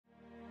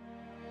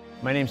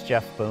My name's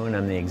Jeff Boone.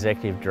 I'm the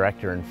Executive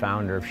Director and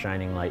Founder of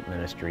Shining Light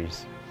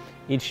Ministries.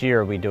 Each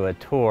year we do a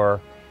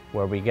tour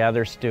where we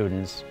gather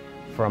students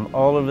from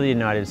all over the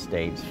United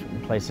States,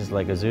 in places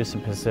like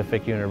Azusa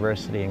Pacific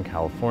University in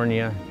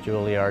California,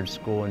 Juilliard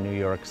School in New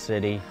York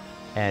City,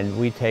 and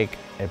we take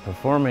a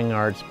performing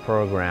arts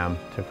program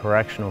to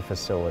correctional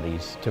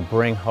facilities to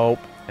bring hope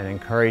and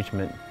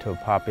encouragement to a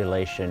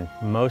population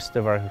most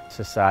of our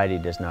society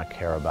does not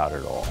care about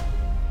at all.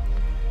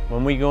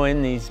 When we go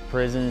in these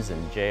prisons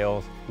and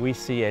jails, we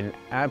see an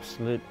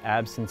absolute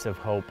absence of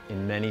hope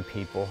in many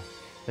people.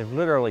 They've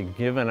literally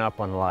given up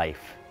on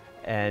life.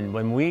 And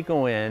when we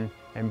go in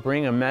and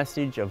bring a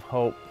message of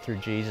hope through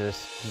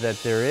Jesus, that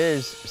there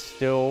is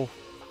still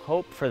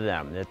hope for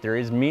them, that there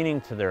is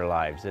meaning to their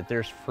lives, that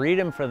there's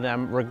freedom for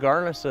them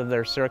regardless of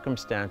their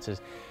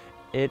circumstances,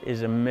 it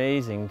is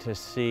amazing to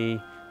see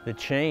the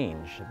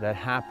change that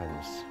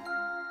happens.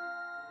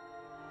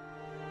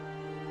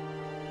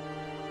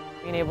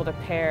 Being able to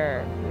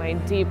pair my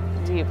deep,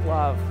 deep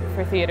love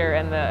for theater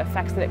and the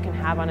effects that it can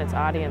have on its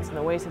audience and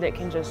the ways that it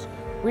can just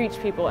reach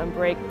people and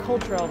break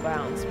cultural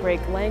bounds, break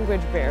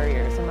language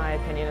barriers, in my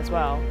opinion, as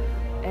well,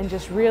 and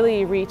just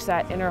really reach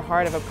that inner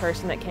heart of a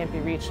person that can't be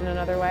reached in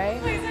another way.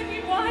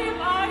 Why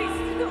am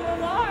I still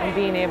alive? And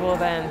being able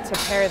then to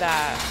pair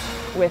that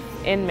with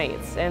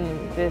inmates and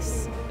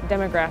this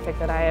demographic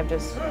that I have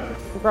just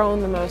grown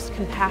the most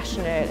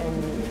compassionate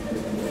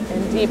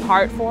and deep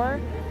heart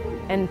for,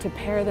 and to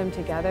pair them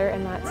together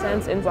in that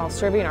sense, and while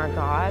serving our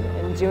God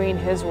and doing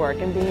His work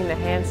and being the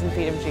hands and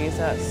feet of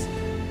Jesus,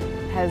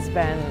 has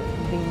been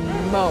the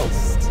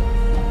most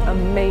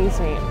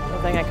amazing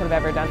thing I could have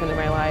ever done in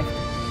my life.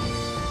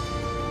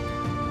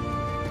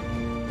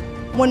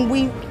 When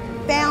we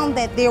found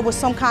that there was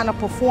some kind of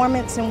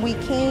performance and we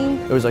came,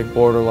 it was like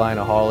borderline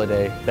a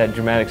holiday. That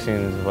dramatic scene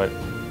is what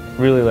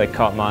really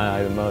caught my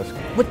eye the most.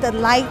 With the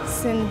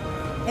lights and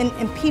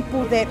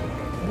people that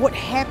brought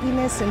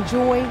happiness and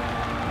joy,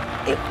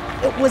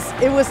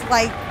 it was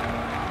like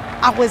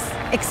I was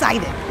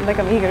excited. Like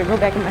I'm eager to go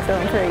back in my cell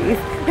and praise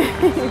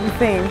and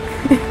sing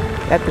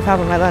at the top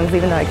of my lungs,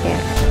 even though I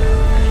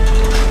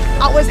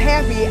can't. I was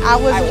happy. I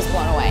was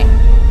blown away.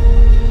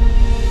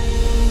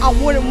 I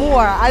wanted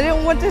more. I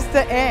didn't want this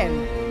to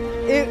end.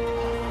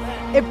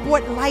 It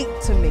brought light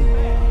to me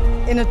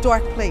in a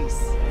dark place.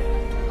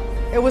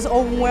 It was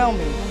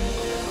overwhelming.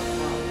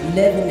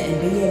 Living and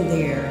being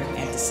there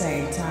at the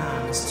same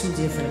time is two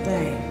different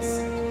things.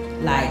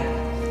 Like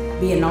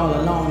being all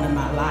alone in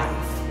my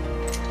life.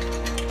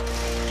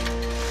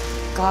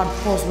 God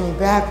pulls me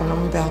back when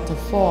I'm about to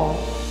fall.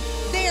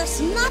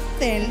 There's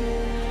nothing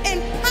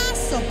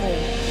impossible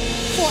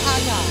for our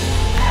God.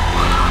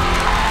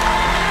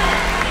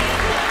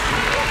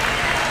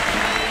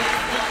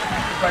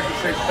 I'd like to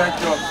say thank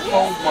you all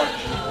so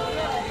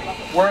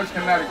much. Words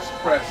cannot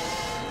express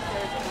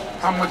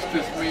how much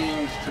this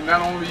means to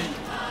not only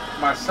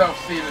myself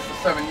seeing it for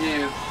 7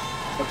 years,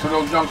 but to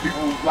those young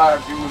people whose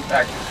lives you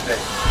impacted today.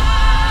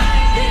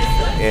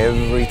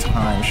 Every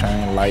time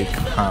Shining Light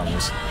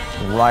comes,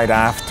 right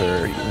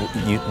after,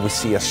 we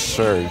see a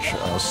surge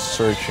of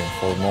searching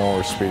for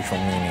more spiritual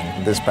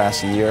meaning. This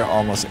past year,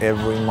 almost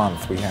every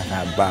month, we have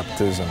had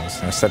baptisms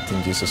and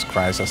accepting Jesus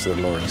Christ as their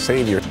Lord and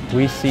Savior.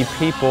 We see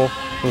people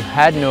who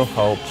had no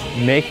hope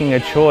making a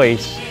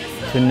choice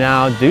to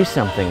now do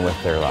something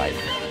with their life.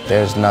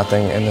 There's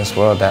nothing in this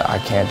world that I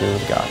can't do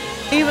with God.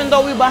 Even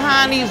though we're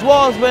behind these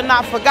walls, we're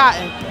not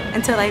forgotten.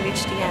 Until I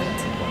reach the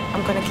end,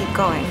 I'm going to keep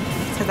going,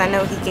 because I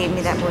know He gave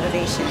me that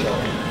motivation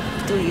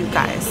through you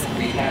guys,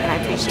 and I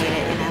appreciate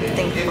it, and I'm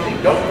thankful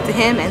to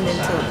Him and then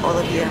to all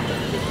of you.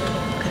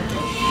 Thank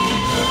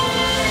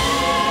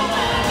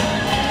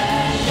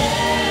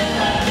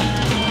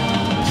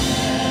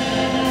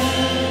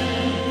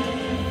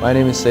you. My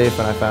name is Saif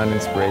and I found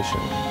inspiration.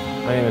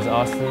 My name is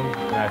Austin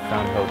and I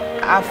found hope.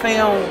 I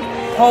found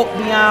hope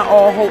beyond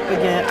all hope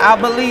again. I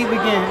believe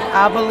again.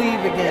 I believe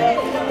again.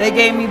 They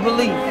gave me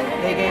belief.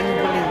 They gave me